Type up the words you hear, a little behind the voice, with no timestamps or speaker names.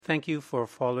thank you for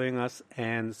following us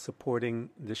and supporting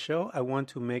the show. I want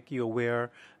to make you aware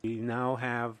we now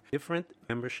have different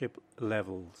membership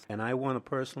levels. And I want to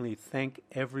personally thank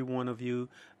every one of you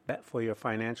for your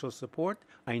financial support.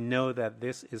 I know that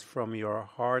this is from your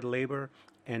hard labor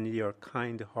and your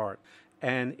kind heart.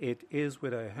 And it is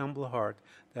with a humble heart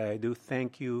that I do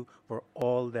thank you for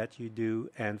all that you do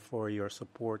and for your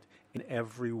support in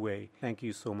every way. Thank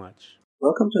you so much.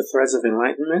 Welcome to Threads of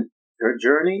Enlightenment, your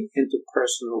journey into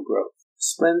personal growth. The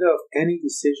splendor of any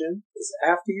decision is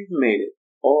after you've made it.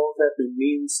 All that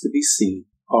remains to be seen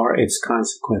are its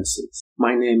consequences.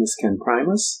 My name is Ken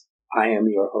Primus. I am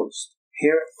your host.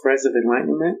 Here at Threads of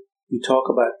Enlightenment, we talk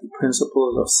about the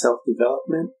principles of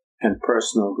self-development and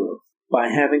personal growth. By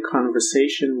having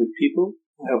conversation with people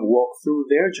who have walked through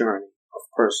their journey of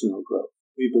personal growth,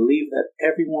 we believe that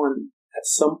everyone at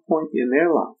some point in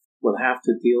their life will have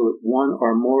to deal with one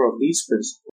or more of these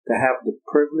principles to have the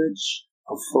privilege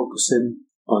of focusing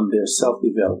on their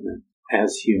self-development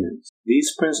as humans.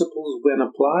 These principles, when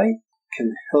applied,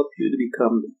 can help you to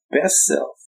become the best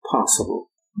self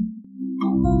possible.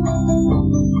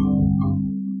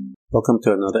 Welcome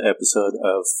to another episode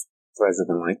of Threads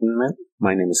of Enlightenment.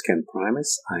 My name is Ken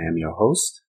Primus. I am your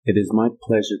host. It is my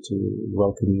pleasure to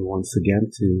welcome you once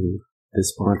again to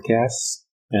this podcast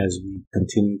as we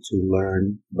continue to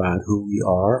learn about who we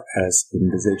are as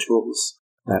individuals,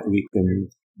 that we can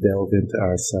delve into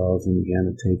ourselves and begin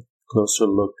to take a closer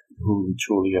look at who we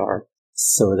truly are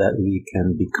so that we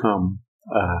can become,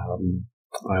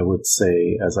 I would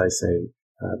say, as I say,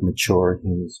 mature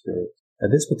human spirit.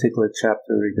 This particular chapter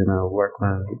we're going to work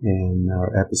on in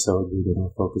our episode we're going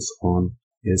to focus on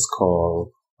is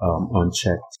called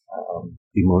Unchecked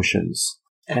Emotions.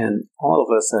 And all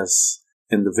of us as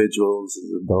individuals,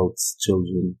 as adults,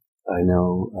 children, I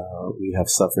know we have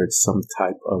suffered some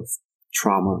type of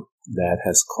trauma that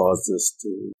has caused us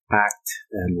to act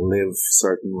and live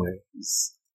certain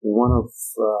ways.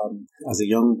 As a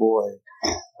young boy,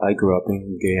 I grew up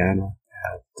in Guyana.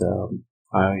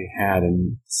 I had a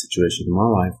situation in my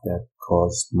life that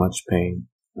caused much pain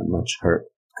and much hurt.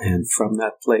 And from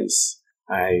that place,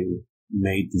 I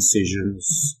made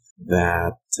decisions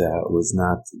that was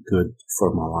not good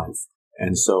for my life.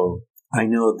 And so I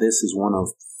know this is one of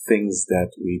the things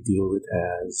that we deal with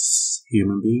as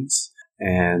human beings.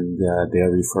 And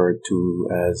they're referred to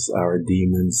as our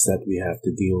demons that we have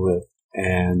to deal with.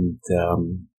 And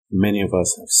many of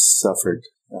us have suffered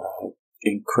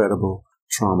incredible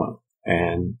trauma.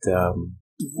 And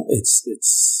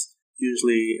it's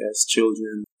usually as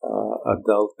children,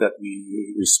 adult that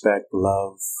we respect,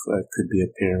 love. It could be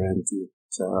a parent,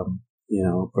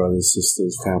 brothers,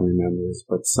 sisters, family members,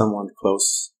 but someone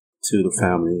close to the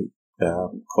family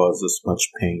causes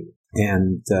much pain.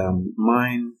 And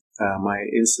my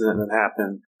incident that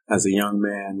happened as a young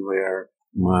man, where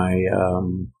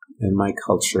in my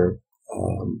culture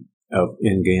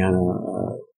in Guyana,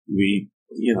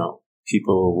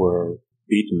 people were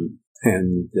beaten,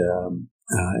 and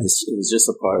it was just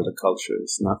a part of the culture.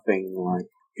 It's nothing like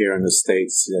here in the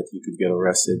States that you could get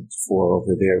arrested for.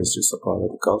 Over there, it's just a part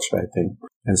of the culture, I think.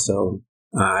 And so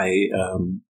I,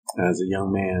 as a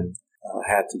young man,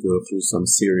 had to go through some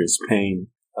serious pain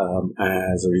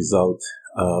as a result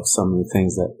of some of the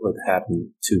things that would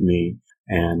happen to me.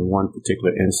 And one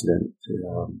particular incident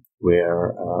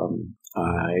where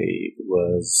I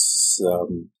was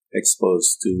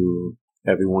exposed to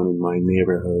everyone in my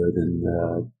neighborhood,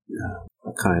 and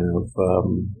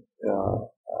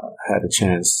had a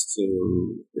chance to.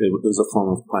 It was a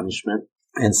form of punishment,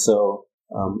 and so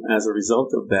as a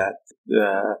result of that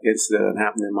incident that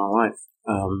happened in my life,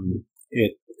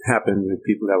 it happened with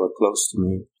people that were close to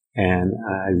me, and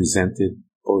I resented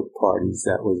both parties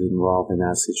that was involved in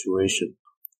that situation,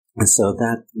 and so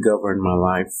that governed my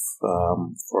life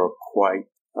for quite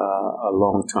a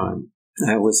long time.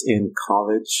 I was in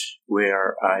college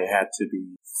where I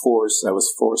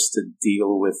was forced to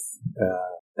deal with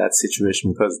that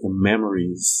situation because the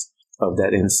memories of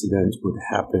that incident would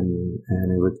happen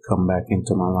and it would come back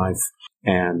into my life.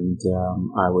 And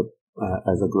I would,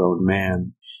 as a grown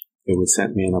man, it would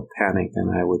send me in a panic,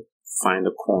 and I would find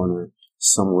a corner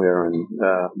somewhere and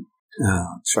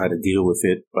try to deal with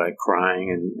it by crying,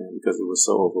 and because it was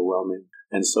so overwhelming.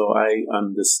 And so I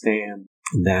understand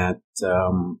that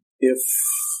if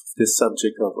this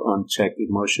subject of unchecked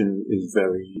emotion is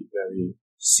very, very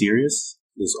serious,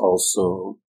 it is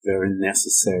also very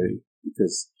necessary,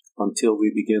 because until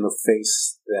we begin to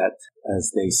face that,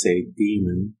 as they say,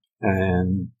 demon,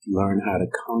 and learn how to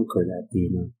conquer that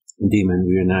demon,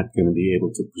 we are not going to be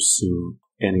able to pursue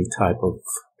any type of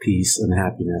peace and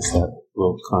happiness that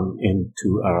will come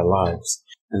into our lives.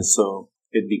 And so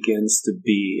it begins to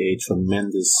be a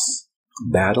tremendous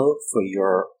battle for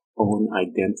your own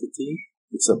identity.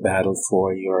 It's a battle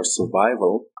for your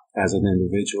survival as an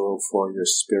individual, for your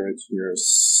spirit, your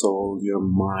soul, your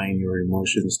mind, your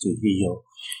emotions to heal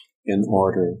in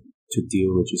order to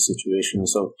deal with your situation.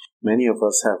 So many of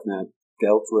us have not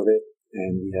dealt with it,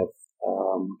 and we have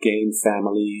gained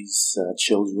families,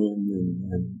 children,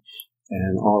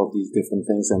 and all of these different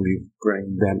things, and we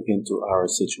bring them into our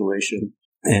situation,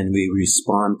 and we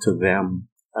respond to them.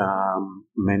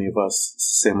 Many of us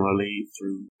similarly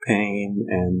through pain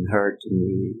and hurt,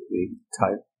 and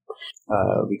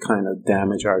we kind of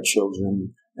damage our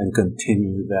children and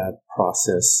continue that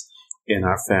process in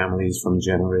our families from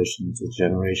generation to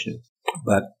generation.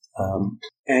 But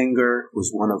anger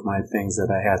was one of my things that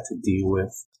I had to deal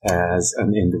with as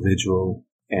an individual,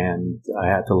 and I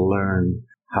had to learn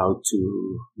how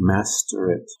to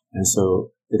master it. And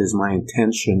so it is my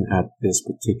intention at this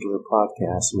particular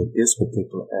podcast, with this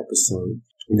particular episode,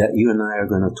 that you and I are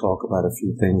going to talk about a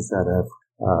few things that have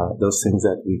those things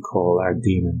that we call our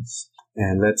demons.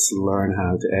 And let's learn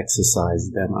how to exercise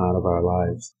them out of our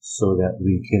lives so that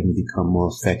we can become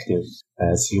more effective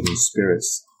as human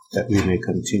spirits, that we may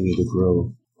continue to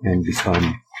grow and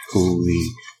become who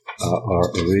we are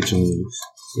originally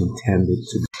intended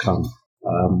to become.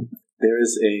 There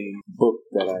is a book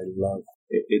that I love.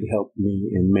 It helped me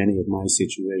in many of my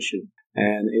situations.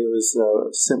 And it was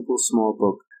a simple, small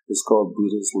book. It's called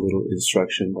Buddha's Little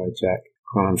Instruction by Jack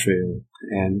Contrail.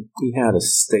 And he had a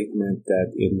statement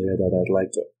that in there that I'd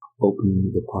like to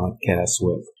open the podcast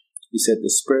with. He said, the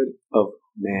spirit of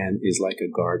man is like a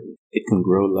garden. It can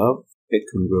grow love. It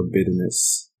can grow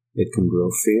bitterness. It can grow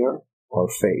fear or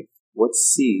faith. What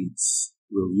seeds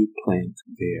will you plant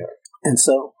there? And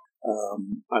so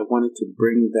I wanted to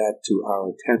bring that to our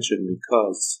attention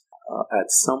because at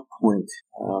some point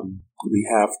we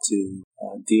have to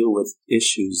deal with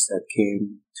issues that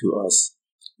came to us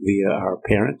via our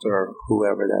parent or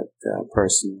whoever that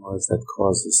person was that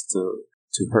caused us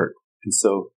to hurt. And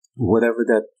so whatever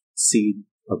that seed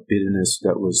of bitterness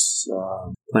that was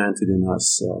planted in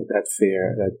us, that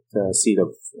seed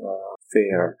of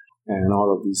fear and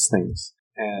all of these things.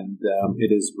 And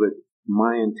it is with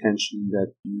my intention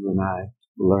that you and I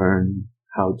learn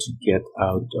how to get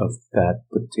out of that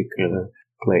particular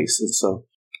place. And so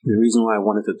the reason why I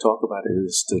wanted to talk about it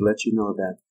is to let you know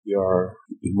that your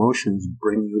emotions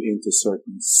bring you into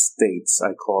certain states.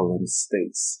 I call them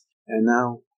states. And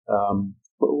now,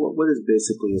 what is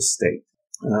basically a state?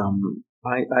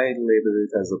 I label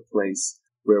it as a place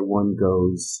where one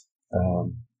goes,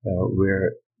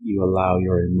 where you allow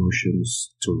your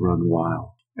emotions to run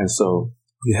wild. And so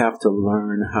you have to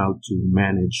learn how to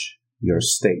manage your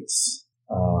states.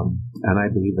 And I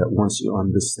believe that once you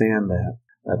understand that,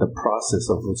 the process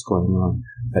of what's going on,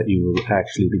 that you will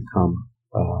actually become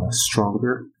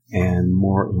stronger and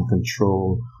more in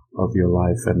control of your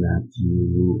life, and that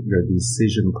your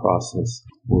decision process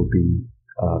will be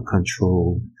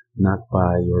controlled not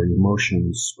by your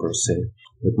emotions per se,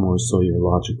 but more so your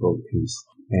logical piece.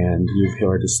 And you've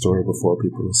heard the story before.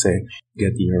 People will say,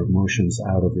 get your emotions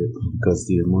out of it, because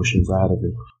the emotions out of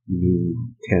it, you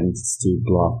tend to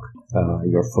block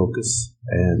your focus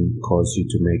and cause you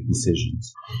to make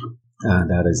decisions.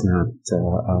 That is not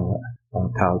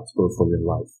palatable for your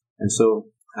life. And so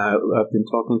I've been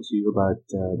talking to you about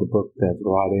the book that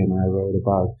Rade and I wrote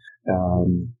about,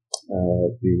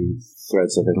 the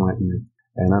Threads of Enlightenment.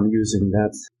 And I'm using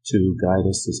that to guide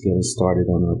us, to get us started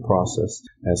on our process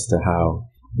as to how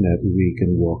that we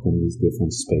can walk in these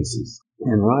different spaces.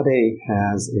 And Rade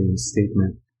has a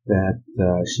statement that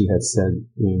she had said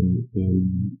in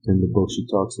the book she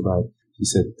talks about. She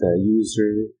said,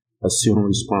 user assume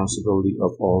responsibility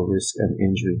of all risk and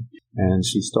injury. And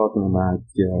she's talking about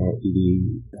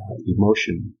the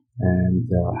emotion and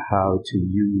how to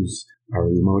use our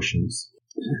emotions.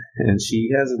 And she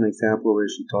has an example where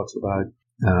she talks about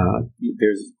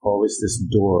there's always this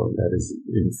door that is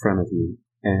in front of you.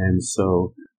 And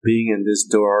so being in this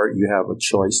door, you have a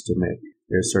choice to make.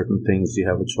 There are certain things you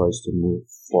have a choice to move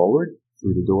forward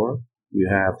through the door. You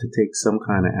have to take some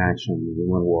kind of action. You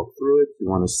want to walk through it, you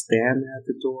want to stand at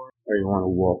the door, or you want to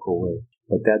walk away.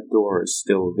 But that door is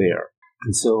still there.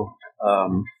 And so,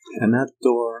 and that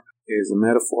door is a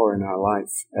metaphor in our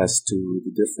life as to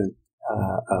the different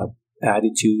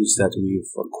attitudes that we've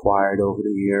acquired over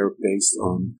the year based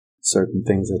on certain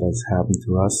things that has happened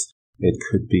to us. It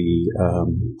could be,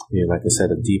 like I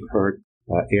said, a deep hurt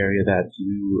area that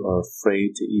you are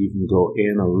afraid to even go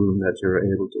in, a room that you're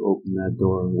able to open that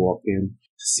door and walk in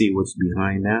to see what's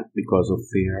behind that because of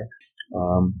fear,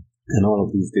 and all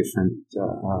of these different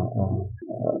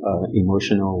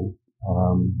emotional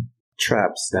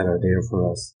traps that are there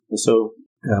for us. And so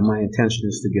my intention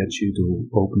is to get you to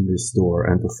open this door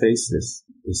and to face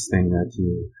this thing that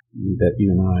you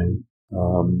and I,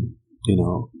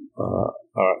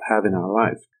 have in our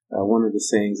life. One of the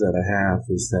sayings that I have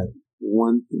is that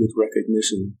with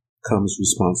recognition comes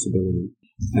responsibility.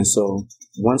 And so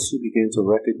once you begin to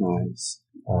recognize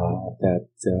that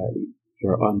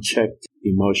your unchecked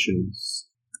emotions,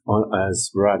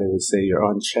 as Rade would say, you're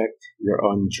unchecked, you're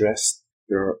undressed,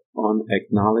 you're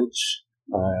unacknowledged,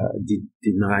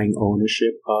 denying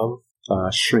ownership of,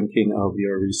 shrinking of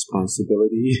your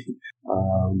responsibility.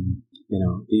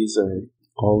 These are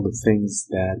all the things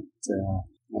that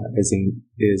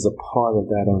is a part of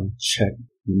that unchecked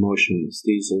emotions.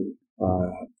 These are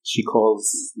she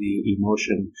calls the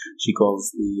emotion. She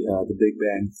calls the Big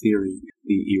Bang Theory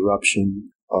the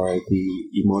eruption or the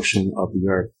emotion of the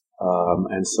earth.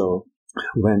 And so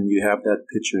when you have that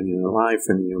picture in your life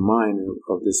and in your mind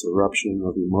of this eruption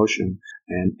of emotion,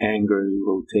 and anger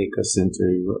will take us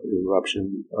into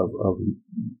eruption of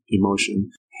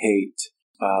emotion, hate,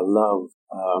 love,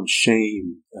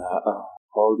 shame,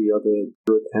 all the other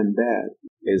good and bad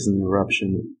is an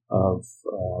eruption of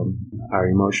our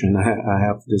emotion. I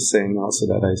have this saying also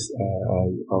that I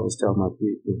always tell my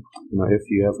people, if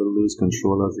you ever lose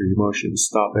control of your emotions,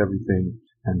 stop everything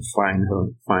and find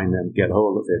them, get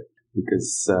hold of it,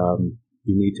 because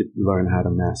you need to learn how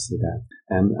to master that.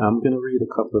 And I'm going to read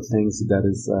a couple of things that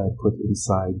is put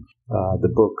inside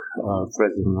the book,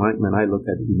 Threads of Enlightenment. I look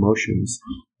at emotions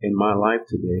in my life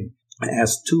today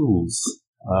as tools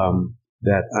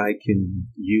that I can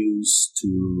use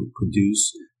to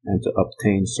produce and to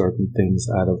obtain certain things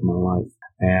out of my life.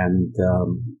 And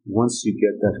once you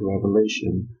get that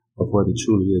revelation of what it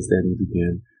truly is, then you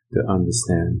begin to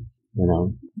understand.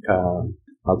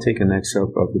 I'll take an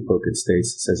excerpt of the book. It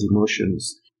states, it says,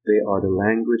 emotions, they are the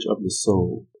language of the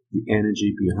soul, the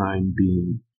energy behind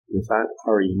being. Without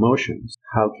our emotions,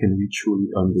 how can we truly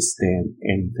understand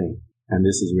anything? And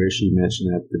this is where she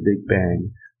mentioned that the Big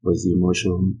Bang was the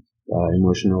emotional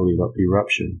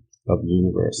eruption of the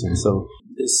universe. And so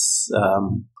this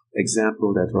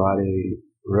example that Rade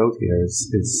wrote here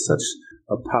is such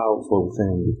a powerful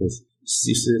thing, because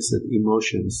she says that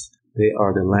emotions, they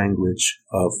are the language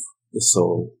of the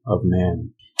soul of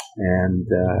man. And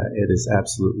it is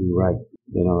absolutely right.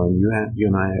 And you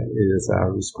and I, it is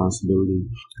our responsibility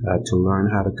to learn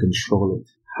how to control it,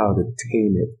 how to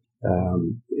tame it.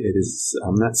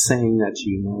 I'm not saying that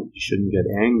you shouldn't get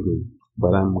angry,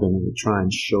 but I'm going to try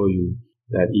and show you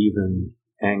that even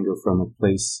anger from a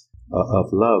place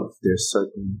of love, there's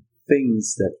certain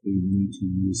things that we need to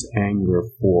use anger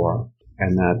for,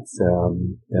 and I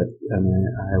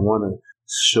want to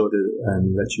show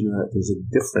and let you know that there's a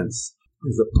difference.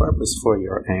 There's a purpose for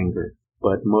your anger,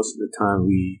 but most of the time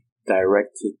we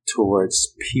direct it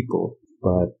towards people.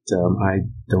 But I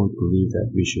don't believe that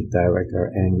we should direct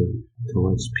our anger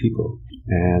towards people.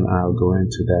 And I'll go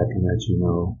into that and let you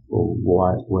know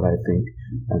what I think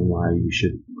and why you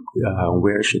should,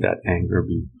 where should that anger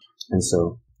be. And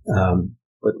so,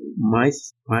 but my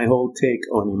whole take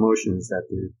on emotion is that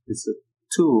it's a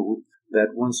tool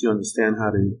that once you understand how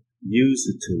to use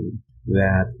the tool,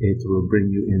 that it will bring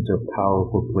you into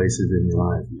powerful places in your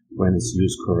life when it's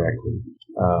used correctly.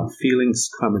 Feelings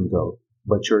come and go,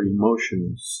 but your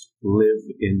emotions live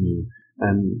in you,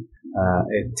 and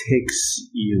it takes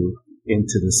you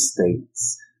into the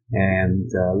states. And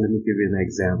let me give you an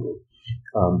example.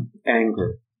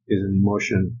 Anger is an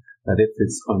emotion that if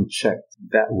it's unchecked,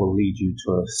 that will lead you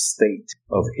to a state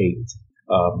of hate.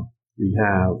 You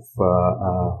have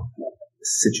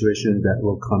situations that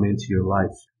will come into your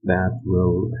life that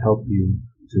will help you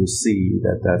to see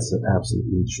that that's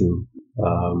absolutely true.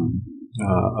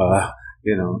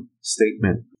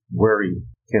 Statement. Worry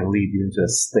can lead you into a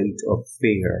state of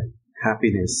fear.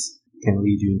 Happiness can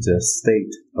lead you into a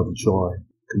state of joy.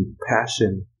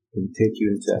 Compassion can take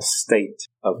you into a state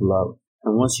of love.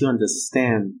 And once you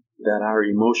understand that our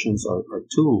emotions are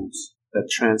tools that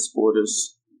transport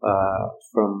us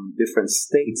from different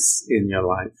states in your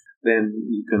life, then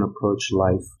you can approach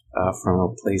life from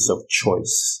a place of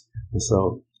choice. And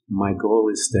so my goal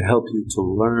is to help you to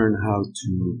learn how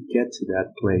to get to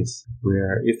that place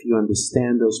where, if you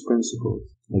understand those principles,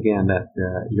 again, that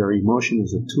your emotion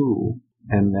is a tool,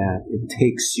 and that it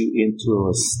takes you into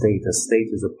a state. A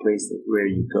state is a place where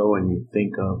you go and you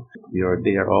think of, you're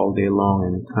there all day long,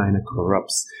 and it kind of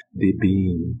corrupts the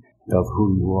being of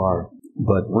who you are.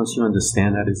 But once you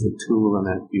understand that it's a tool, and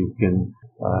that you can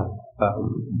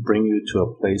bring you to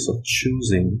a place of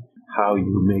choosing how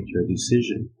you make your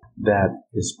decision, that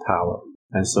is power.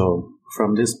 And so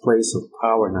from this place of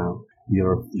power now,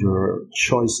 your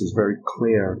choice is very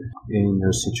clear in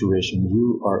your situation.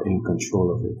 You are in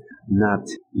control of it, not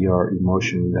your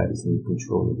emotion that is in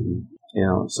control of you.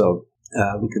 So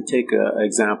we can take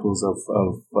examples of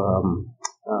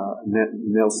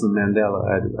Nelson Mandela.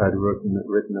 I'd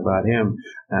written about him.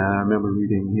 I remember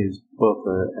reading his book,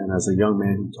 and as a young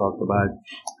man, he talked about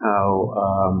how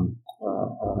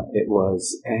it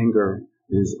was anger.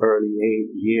 His early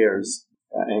years,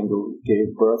 anger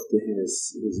gave birth to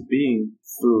his being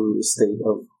through the state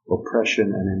of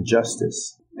oppression and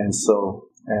injustice. And so,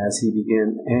 as he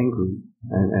began angry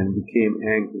and became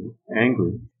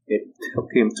angry, it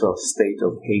took him to a state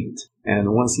of hate.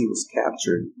 And once he was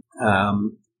captured,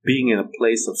 being in a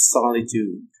place of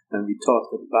solitude, and we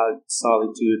talked about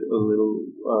solitude a little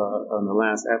on the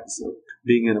last episode,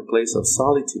 being in a place of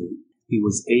solitude, he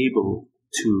was able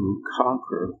to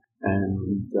conquer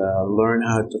and learn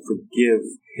how to forgive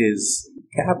his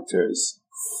captors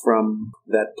from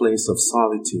that place of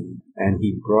solitude. And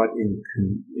he brought in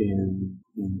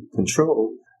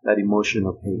control that emotion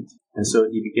of hate. And so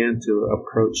he began to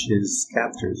approach his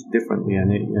captors differently.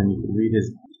 And you can read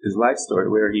his life story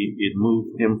where it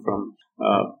moved him from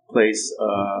place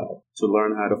to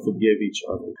learn how to forgive each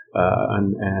other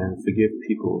and forgive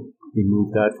people. He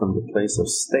moved out from the place of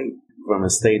from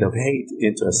a state of hate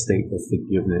into a state of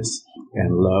forgiveness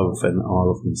and love and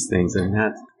all of these things. And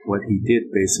that, what he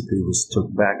did basically was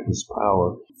took back his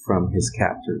power from his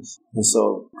captors. And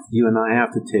so you and I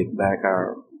have to take back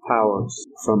our powers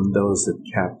from those that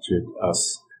captured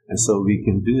us. And so we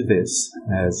can do this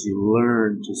as you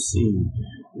learn to see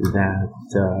that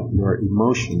your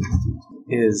emotion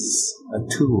is a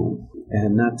tool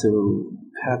and not to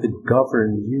have it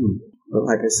govern you. But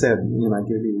like I said, I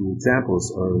gave you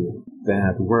examples earlier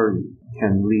that worry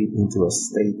can lead into a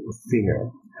state of fear.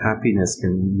 Happiness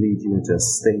can lead you into a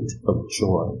state of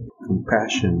joy.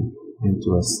 Compassion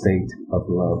into a state of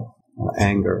love.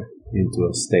 Anger into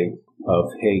a state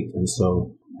of hate. And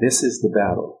so this is the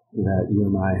battle that you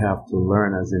and I have to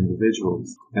learn as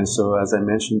individuals. And so, as I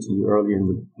mentioned to you earlier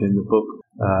in the book,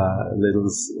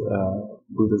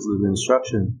 Buddha's Little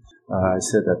Instruction, I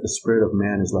said that the spirit of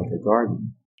man is like a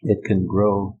garden. It can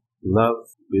grow love,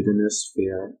 bitterness,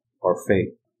 fear, or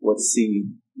faith. What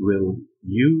seed will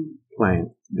you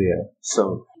plant there?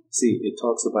 So, see, it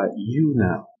talks about you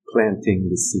now planting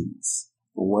the seeds.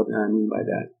 And what I mean by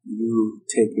that, you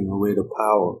taking away the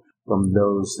power from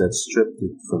those that stripped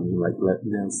it from you, like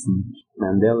Nelson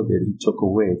Mandela did. He took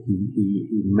away,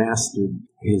 he mastered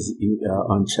his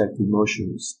unchecked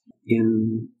emotions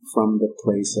from the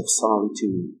place of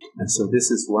solitude. And so this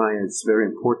is why it's very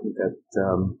important that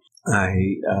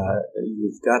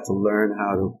you've got to learn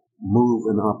how to move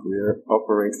and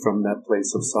operate from that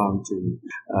place of solitude,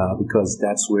 because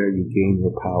that's where you gain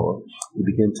your power. You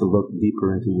begin to look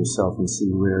deeper into yourself and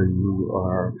see where you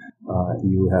are.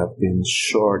 You have been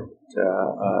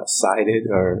short-sighted,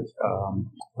 or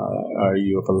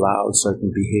you have allowed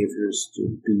certain behaviors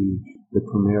to be the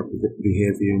premier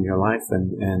behavior in your life,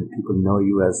 and people know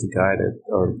you as the guy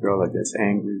or the girl that gets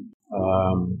angry.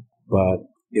 But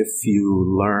if you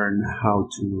learn how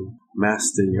to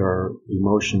master your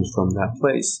emotions from that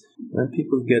place, then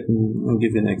people I'll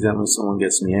give you an example. If someone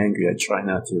gets me angry, I try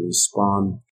not to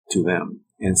respond to them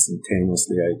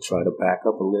instantaneously. I try to back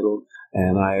up a little,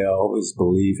 and I always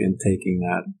believe in taking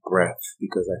that breath,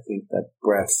 because I think that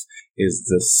breath is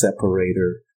the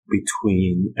separator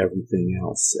between everything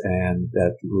else, and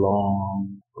that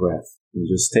long breath. You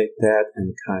just take that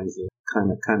and kind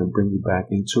of bring you back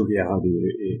into reality,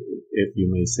 if you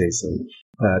may say so.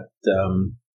 But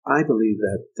I believe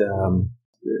that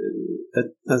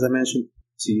as I mentioned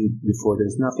to you before,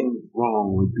 there's nothing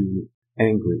wrong with being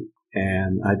angry,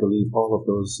 and I believe all of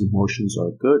those emotions are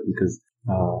good because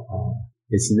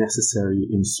it's necessary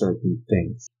in certain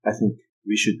things. I think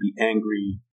we should be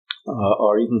angry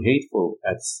or even hateful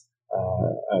at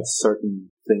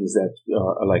certain things that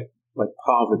are like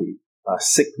poverty,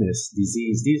 sickness,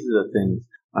 disease. These are the things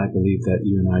I believe that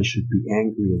you and I should be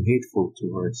angry and hateful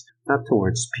towards, not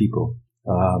towards people.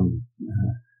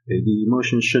 The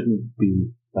emotion shouldn't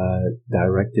be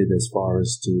directed as far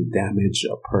as to damage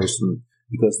a person,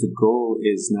 because the goal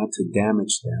is not to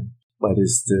damage them, but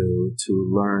is to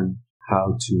learn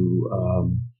how to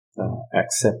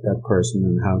accept that person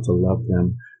and how to love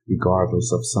them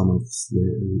regardless of some of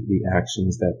the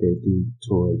actions that they do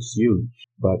towards you.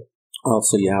 But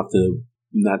also you have to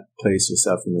not place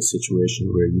yourself in a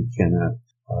situation where you cannot,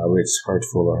 where it's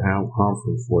hurtful or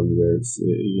harmful for you, where it's,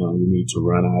 you need to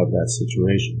run out of that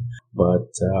situation. But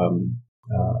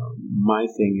my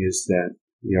thing is that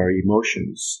your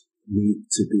emotions need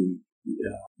to be,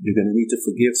 you're going to need to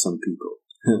forgive some people.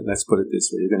 let's put it this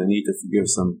way. You're going to need to forgive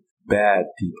some bad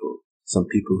people, some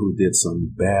people who did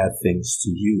some bad things to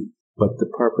you. But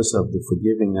the purpose of the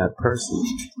forgiving that person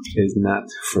is not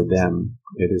for them.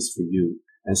 It is for you.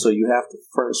 And so you have to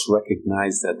first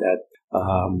recognize that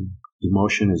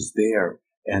emotion is there.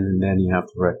 And then you have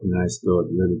to recognize, go a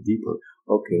little deeper.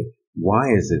 Okay,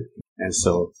 why is it? And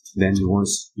so then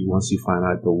once you find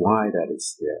out the why that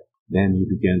it's there, then you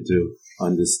begin to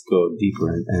go deeper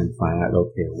and find out,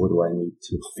 okay, what do I need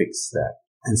to fix that?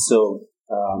 And so,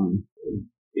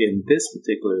 in this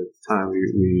particular time,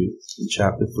 we in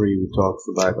chapter 3, we talked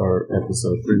about, or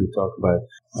episode 3, we talked about,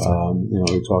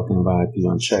 we're talking about the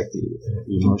unchecked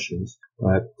emotions.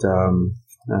 But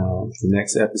the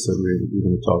next episode, we're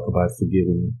going to talk about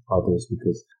forgiving others,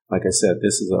 because, like I said,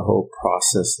 this is a whole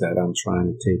process that I'm trying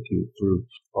to take you through,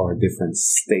 or different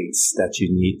states that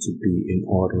you need to be in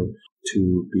order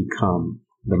to become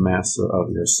the master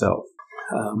of yourself.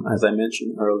 As I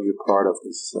mentioned earlier, part of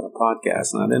this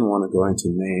podcast, and I didn't want to go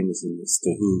into names and as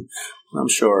to who. I'm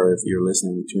sure if you're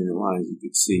listening between the lines, you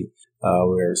could see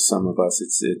where some of us,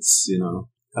 it's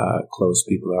close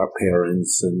people, our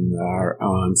parents and our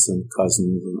aunts and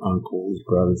cousins and uncles,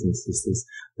 brothers and sisters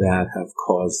that have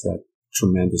caused that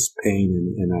tremendous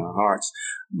pain in our hearts,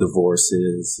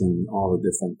 divorces and all the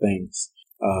different things.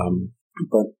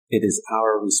 But it is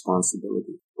our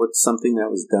responsibility. What's something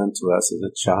that was done to us as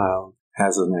a child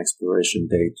has an expiration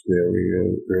date where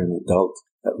we're an adult,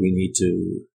 that we need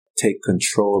to take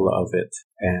control of it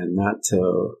and not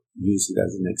to use it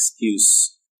as an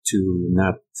excuse to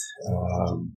not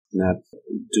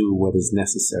do what is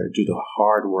necessary, do the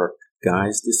hard work.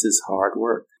 Guys, this is hard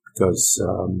work, because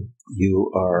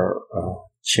you are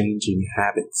changing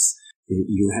habits.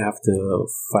 You have to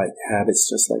fight habits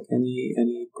just like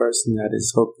any person that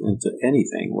is hooked into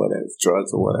anything, whether it's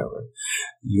drugs or whatever.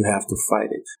 You have to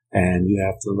fight it, and you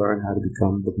have to learn how to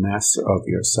become the master of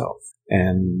yourself.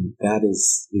 And that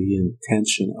is the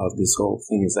intention of this whole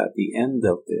thing, is at the end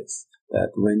of this,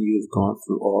 that when you've gone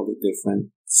through all the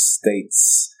different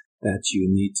states that you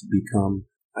need to become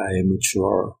a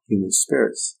mature human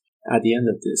spirits, at the end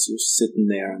of this, you're sitting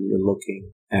there and you're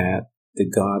looking at the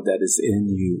God that is in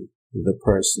you, the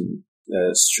person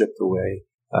stripped away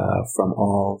from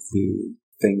all the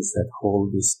things that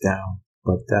hold us down.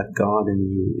 But that God in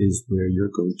you is where you're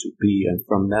going to be. And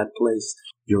from that place,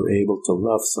 you're able to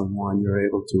love someone. You're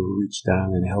able to reach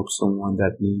down and help someone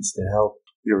that needs the help.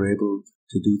 You're able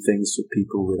to do things for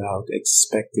people without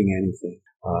expecting anything.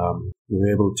 You're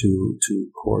able to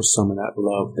pour some of that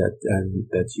love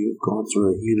that you've gone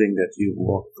through, a healing that you've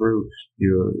walked through.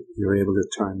 You're able to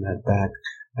turn that back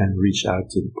and reach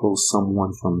out to pull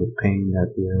someone from the pain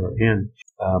that they're in.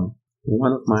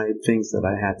 One of my things that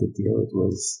I had to deal with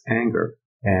was anger.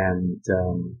 And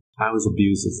I was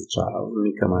abused as a child. Let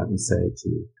me come out and say it to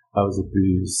you. I was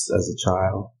abused as a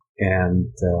child.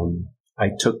 And I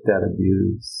took that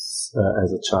abuse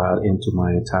as a child into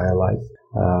my entire life.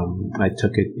 I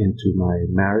took it into my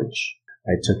marriage.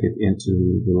 I took it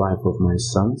into the life of my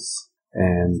sons.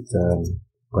 And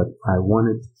but I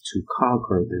wanted to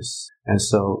conquer this. And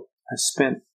so I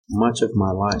spent much of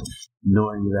my life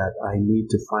knowing that I need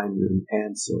to find an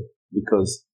answer,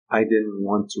 because I didn't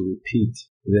want to repeat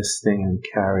this thing and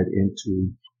carry it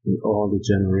into all the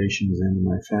generations in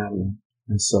my family.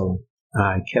 And so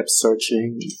I kept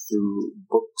searching through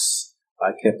books.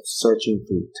 I kept searching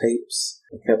through tapes.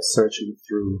 I kept searching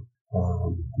through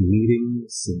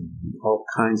meetings and all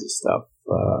kinds of stuff,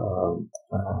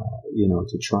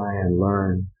 to try and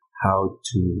learn how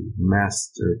to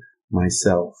master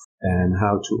myself and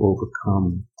how to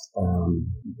overcome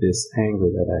this anger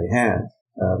that I had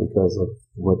because of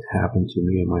what happened to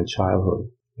me in my childhood.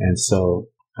 And so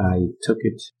I took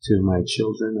it to my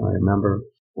children. I remember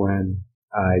when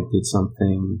I did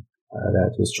something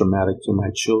that was traumatic to my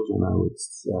children, I would,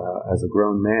 as a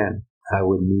grown man, I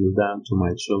would kneel down to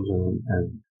my children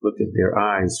and look at their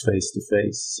eyes face to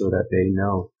face so that they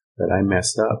know that I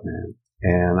messed up, man.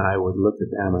 And I would look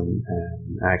at them and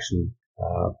actually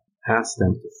ask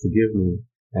them to forgive me,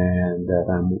 and that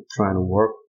I'm trying to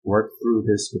work through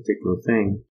this particular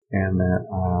thing, and that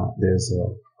there's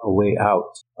a way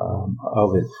out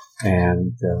of it.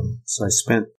 And so I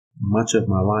spent much of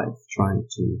my life trying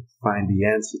to find the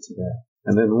answer to that.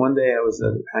 And then one day I was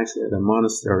actually at a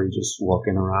monastery, just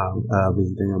walking around,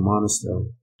 visiting a monastery.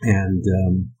 And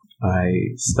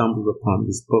I stumbled upon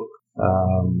this book,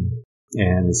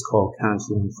 and it's called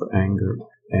Counseling for Anger.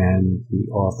 And the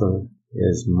author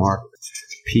is Mark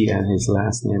P., and his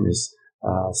last name is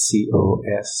Cosgrove,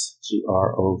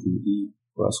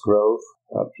 Grove,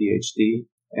 PhD.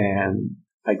 And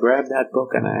I grabbed that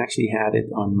book, and I actually had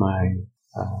it on my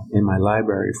in my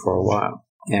library for a while.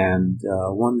 And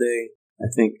one day, I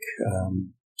think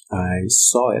I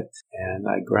saw it and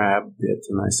I grabbed it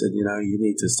and I said, you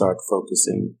need to start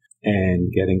focusing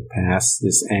and getting past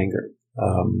this anger.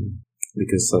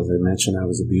 Because as I mentioned, I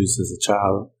was abused as a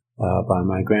child by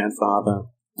my grandfather,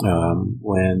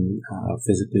 when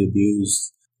physically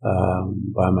abused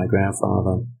by my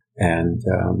grandfather, and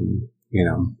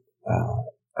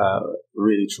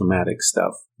really traumatic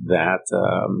stuff that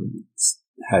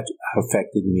had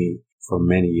affected me for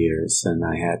many years, and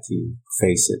I had to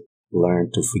face it, learn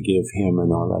to forgive him,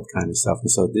 and all that kind of stuff.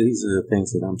 And so these are the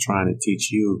things that I'm trying to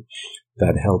teach you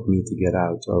that helped me to get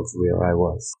out of where I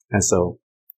was. And so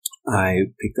I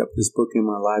picked up this book in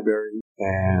my library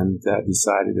and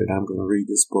decided that I'm going to read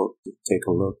this book, take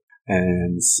a look,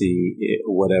 and see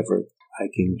whatever I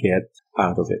can get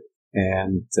out of it.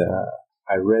 And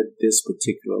I read this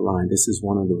particular line. This is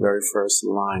one of the very first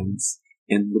lines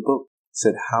in the book. It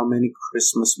said, "How many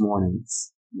Christmas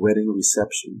mornings, wedding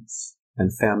receptions,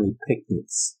 and family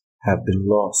picnics have been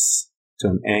lost to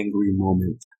an angry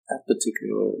moment." That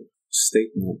particular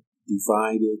statement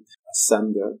divided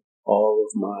asunder all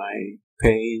of my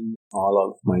pain, all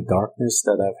of my darkness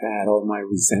that I've had, all my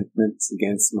resentments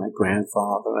against my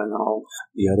grandfather and all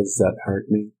the others that hurt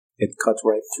me. It cut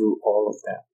right through all of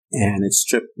that. And it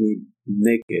stripped me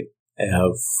naked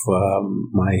of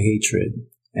my hatred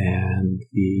and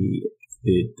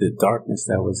the darkness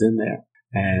that was in there.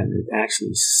 And it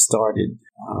actually started,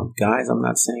 guys, I'm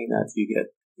not saying that you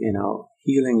get,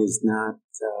 healing is not,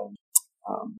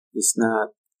 it's not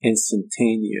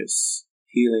instantaneous.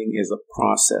 Healing is a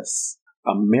process.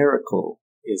 A miracle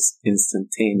is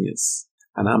instantaneous.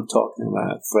 And I'm talking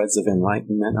about threads of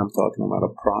enlightenment. I'm talking about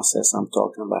a process. I'm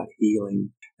talking about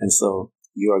healing. And so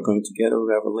you are going to get a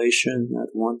revelation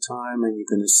at one time, and you're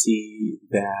going to see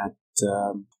that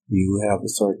you have a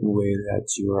certain way that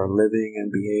you are living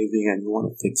and behaving, and you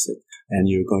want to fix it. And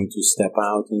you're going to step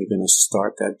out, and you're going to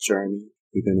start that journey.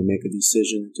 You're going to make a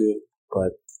decision to do it.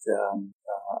 But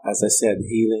as I said,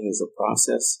 healing is a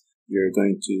process. You're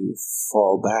going to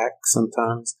fall back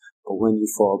sometimes, but when you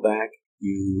fall back,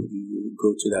 you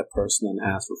go to that person and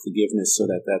ask for forgiveness so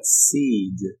that that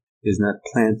seed is not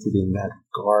planted in that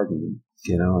garden,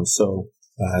 And so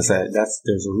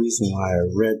there's a reason why I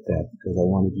read that, because I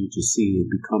wanted you to see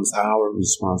it becomes our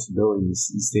responsibility. You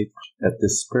see that the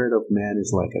spirit of man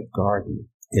is like a garden.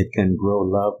 It can grow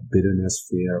love, bitterness,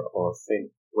 fear, or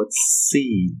faith. What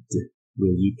seed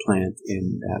will you plant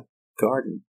in that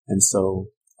garden? And so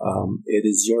it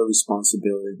is your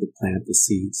responsibility to plant the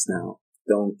seeds now.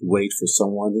 Don't wait for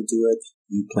someone to do it.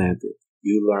 You plant it.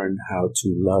 You learn how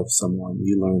to love someone.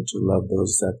 You learn to love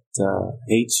those that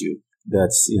hate you.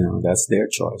 That's their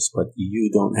choice. But you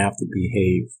don't have to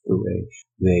behave the way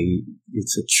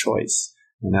it's a choice.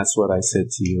 And that's what I said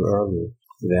to you earlier,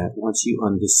 that once you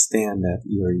understand that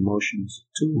your emotions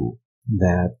too,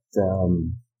 that,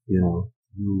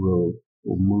 you will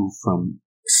move from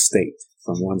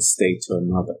one state to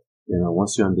another.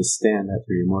 Once you understand that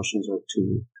your emotions are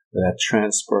tools that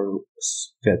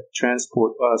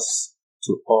transport us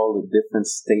to all the different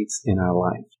states in our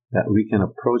life, that we can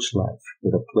approach life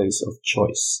with a place of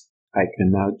choice. I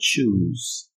can now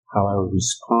choose how I will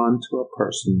respond to a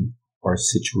person or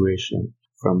situation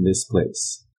from this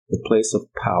place, the place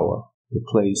of power, the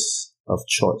place of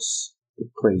choice, the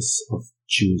place of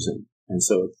choosing. And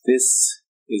so this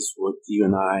is what you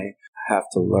and I have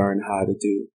to learn how to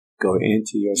do. Go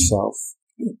into yourself,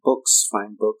 books,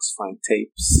 find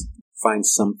tapes, find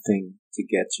something to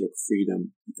get your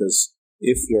freedom. Because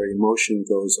if your emotion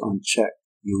goes unchecked,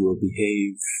 you will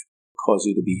cause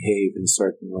you to behave in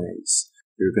certain ways.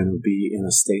 You're going to be in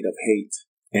a state of hate.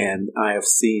 And I have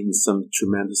seen some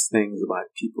tremendous things about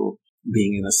people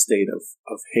being in a state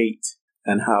of hate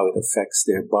and how it affects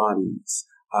their bodies.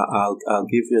 I'll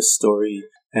give you a story,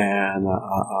 and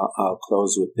I'll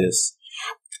close with this.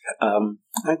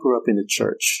 I grew up in the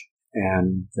church,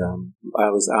 and I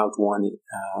was out one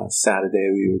Saturday.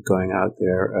 We were going out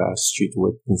there street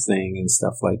witnessing and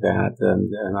stuff like that,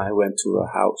 and I went to a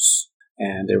house,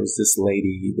 and there was this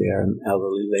lady there, an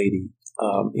elderly lady,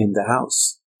 in the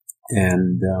house,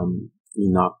 and we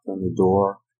knocked on the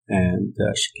door, and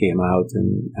she came out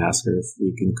and asked her if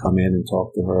we can come in and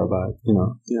talk to her about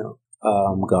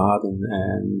God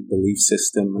and belief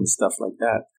system and stuff like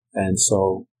that. And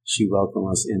so she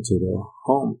welcomed us into the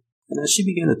home. And as she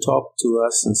began to talk to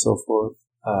us and so forth,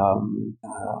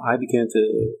 I began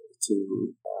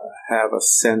to have a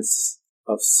sense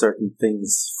of certain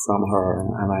things from her,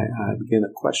 and I began to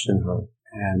question her,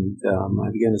 and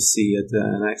I began to see it,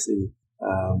 and actually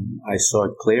I saw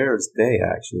it clear as day.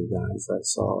 Actually, guys, I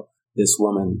saw this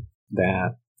woman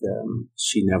that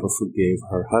she never forgave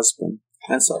her husband.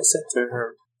 And so I said to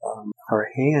her, her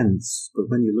hands, but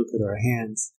when you look at her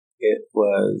hands, it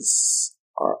was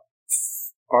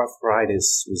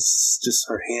arthritis was just,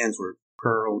 her hands were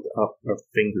curled up, her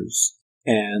fingers.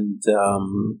 And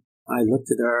I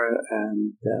looked at her,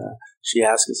 and she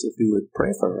asked us if we would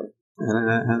pray for her.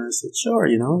 And I said, sure,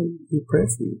 we pray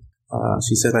for you.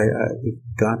 She said, if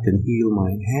God can heal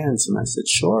my hands. And I said,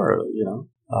 sure,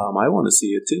 I want to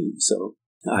see it too. So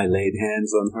I laid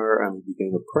hands on her and we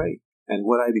began to pray. And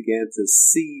what I began to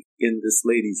see in this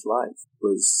lady's life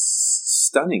was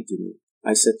stunning to me.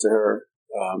 I said to her,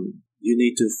 you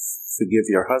need to forgive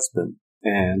your husband.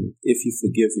 And if you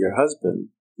forgive your husband,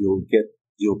 you'll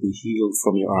be healed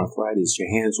from your arthritis. Your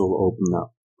hands will open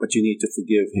up, but you need to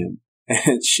forgive him.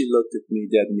 And she looked at me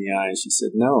dead in the eye and she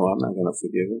said, no, I'm not going to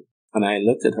forgive him. And I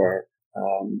looked at her.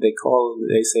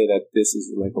 They say that this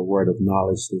is like a word of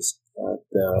knowledge,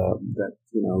 that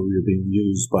we're being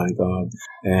used by God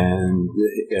and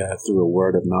through a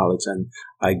word of knowledge. And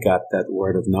I got that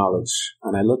word of knowledge.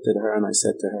 And I looked at her and I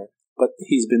said to her, but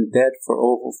he's been dead for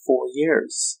over 4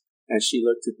 years. And she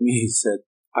looked at me and said,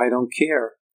 I don't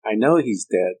care. I know he's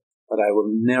dead, but I will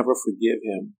never forgive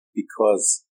him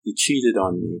because he cheated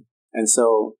on me. And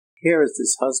so here is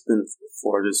this husband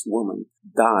for this woman,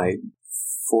 died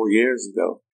 4 years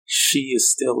ago. She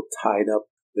is still tied up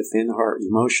within her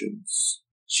emotions.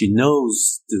 She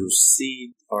knows the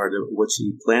seed or what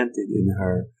she planted in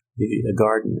her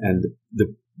garden, and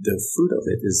the fruit of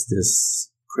it is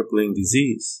this crippling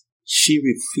disease. She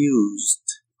refused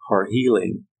her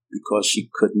healing because she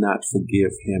could not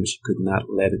forgive him. She could not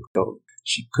let it go.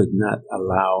 She could not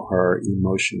allow her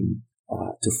emotion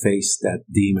to face that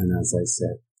demon, as I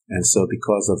said. And so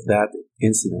because of that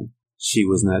incident, she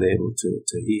was not able to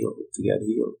get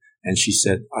healed. And she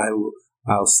said,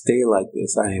 I'll stay like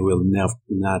this. I will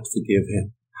not forgive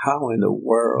him. How in the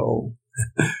world?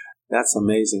 That's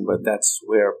amazing, but that's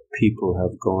where people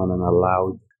have gone and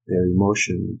allowed their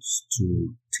emotions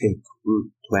to take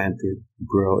root, planted,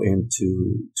 grow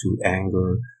into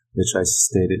anger, which I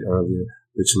stated earlier,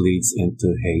 which leads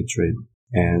into hatred.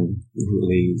 And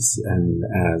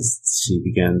as she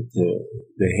began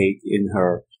the hate in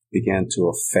her began to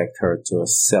affect her to a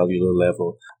cellular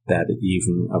level, that it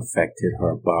even affected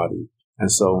her body.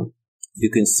 And so you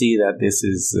can see that this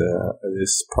is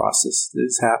this process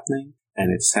is happening,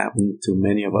 and it's happened to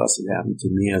many of us. It happened to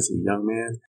me as a young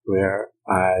man, where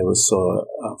I was so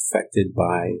affected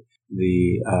by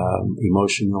the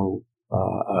emotional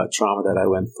trauma that I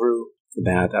went through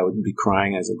that I would be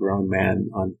crying as a grown man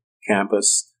on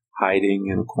campus, hiding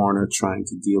in a corner, trying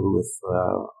to deal with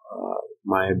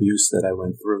my abuse that I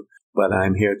went through. But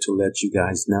I'm here to let you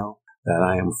guys know that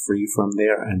I am free from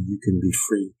there, and you can be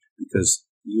free, because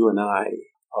you and I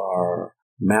are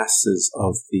masters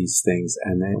of these things.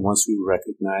 And then once we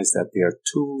recognize that there are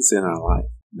tools in our life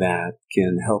that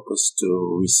can help us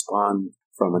to respond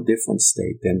from a different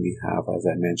state, then we have, as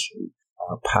I mentioned,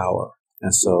 power.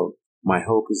 And so my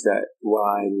hope is that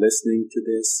while listening to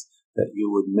this, that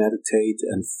you would meditate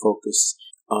and focus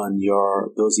on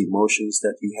those emotions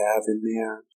that you have in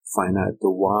there, find out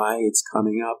the why it's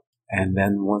coming up. And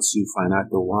then once you find out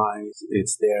the why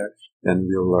it's there, then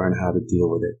we'll learn how to deal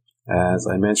with it. As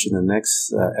I mentioned, in the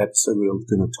next episode, we're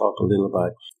going to talk a little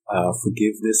about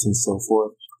forgiveness and so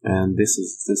forth. And this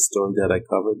is this story that I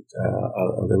covered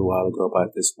a little while ago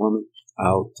about this woman.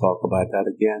 I'll talk about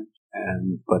that again.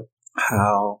 But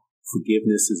how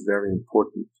forgiveness is very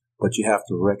important. But you have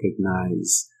to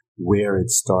recognize where it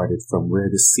started from, where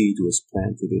the seed was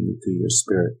planted into your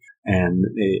spirit, and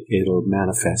it'll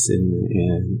manifest in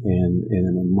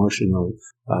an emotional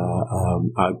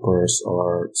outburst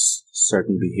or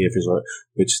certain behaviors,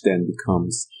 which then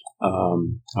becomes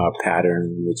our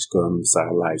pattern, which becomes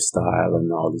our lifestyle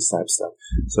and all this type of stuff.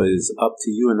 So it is up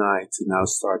to you and I to now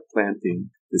start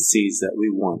planting the seeds that we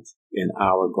want in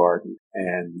our garden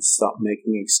and stop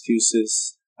making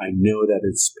excuses. I know that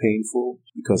it's painful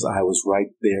because I was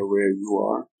right there where you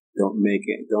are. Don't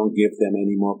give them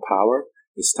any more power.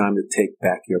 It's time to take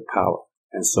back your power.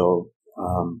 And so,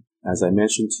 as I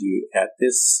mentioned to you at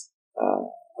this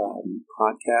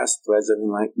podcast, Threads of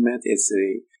Enlightenment, it's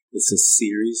a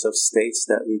series of states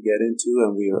that we get into,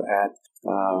 and we are at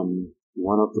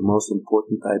one of the most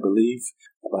important, I believe,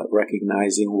 about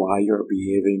recognizing why you're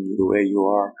behaving the way you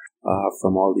are.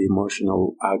 From all the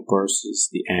emotional outbursts,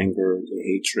 the anger, the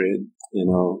hatred,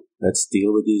 let's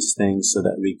deal with these things so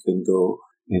that we can go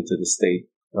into the state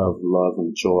of love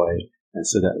and joy, and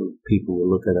so that people will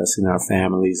look at us in our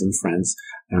families and friends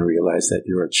and realize that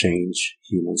you're a changed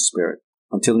human spirit.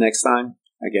 Until next time,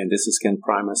 again, this is Ken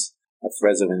Primus. of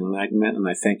Threads of Enlightenment, and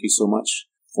I thank you so much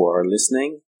for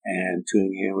listening and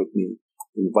tuning in with me.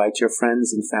 Invite your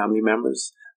friends and family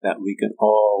members that we can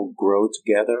all grow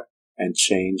together and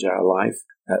change our life,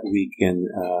 that we can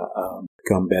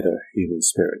become better human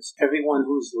spirits. Everyone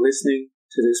who's listening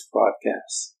to this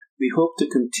podcast, we hope to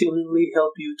continually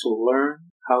help you to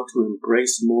learn how to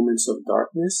embrace moments of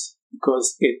darkness,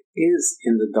 because it is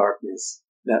in the darkness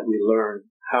that we learn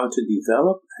how to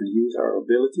develop and use our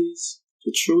abilities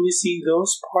to truly see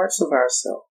those parts of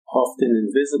ourselves often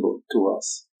invisible to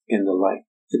us in the light.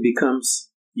 It becomes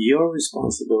your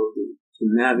responsibility to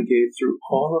navigate through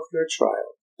all of your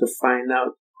trials, to find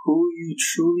out who you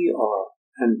truly are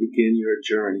and begin your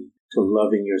journey to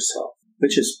loving yourself,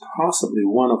 which is possibly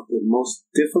one of the most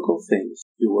difficult things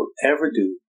you will ever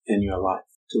do in your life.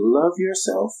 To love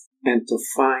yourself and to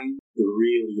find the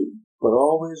real you. But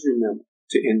always remember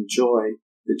to enjoy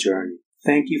the journey.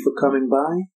 Thank you for coming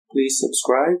by. Please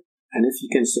subscribe. And if you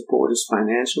can support us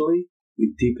financially,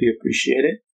 we deeply appreciate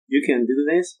it. You can do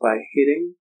this by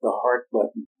hitting the heart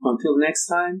button. Until next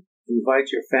time,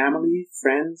 invite your family,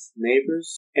 friends,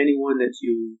 neighbors, anyone that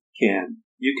you can.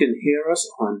 You can hear us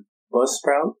on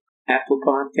Buzzsprout, Apple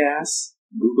Podcasts,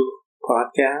 Google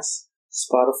Podcasts,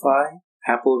 Spotify,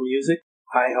 Apple Music,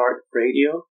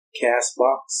 iHeartRadio,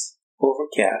 Castbox,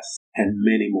 Overcast, and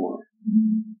many more.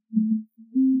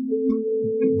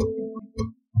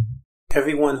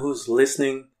 Everyone who's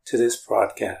listening to this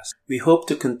broadcast, we hope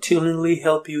to continually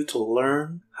help you to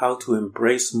learn how to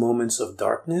embrace moments of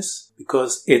darkness,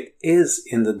 because it is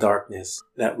in the darkness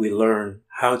that we learn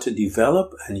how to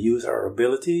develop and use our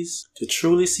abilities to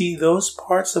truly see those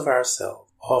parts of ourselves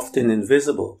often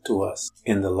invisible to us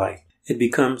in the light. It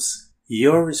becomes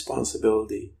your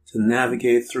responsibility to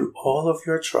navigate through all of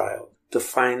your trials, to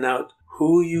find out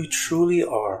who you truly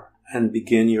are and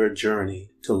begin your journey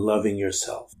to loving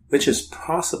yourself, which is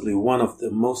possibly one of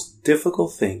the most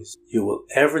difficult things you will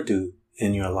ever do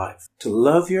in your life. To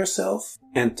love yourself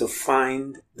and to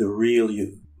find the real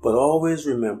you. But always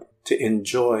remember to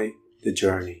enjoy the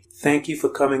journey. Thank you for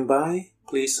coming by.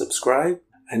 Please subscribe.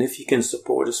 And if you can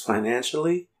support us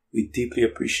financially, we deeply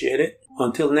appreciate it.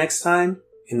 Until next time,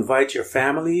 invite your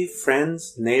family,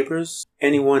 friends, neighbors,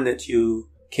 anyone that you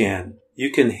can. You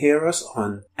can hear us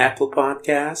on Apple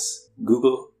Podcasts,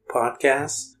 Google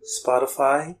Podcasts,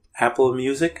 Spotify, Apple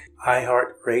Music,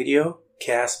 iHeartRadio,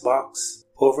 Castbox,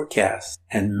 Overcast,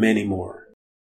 and many more.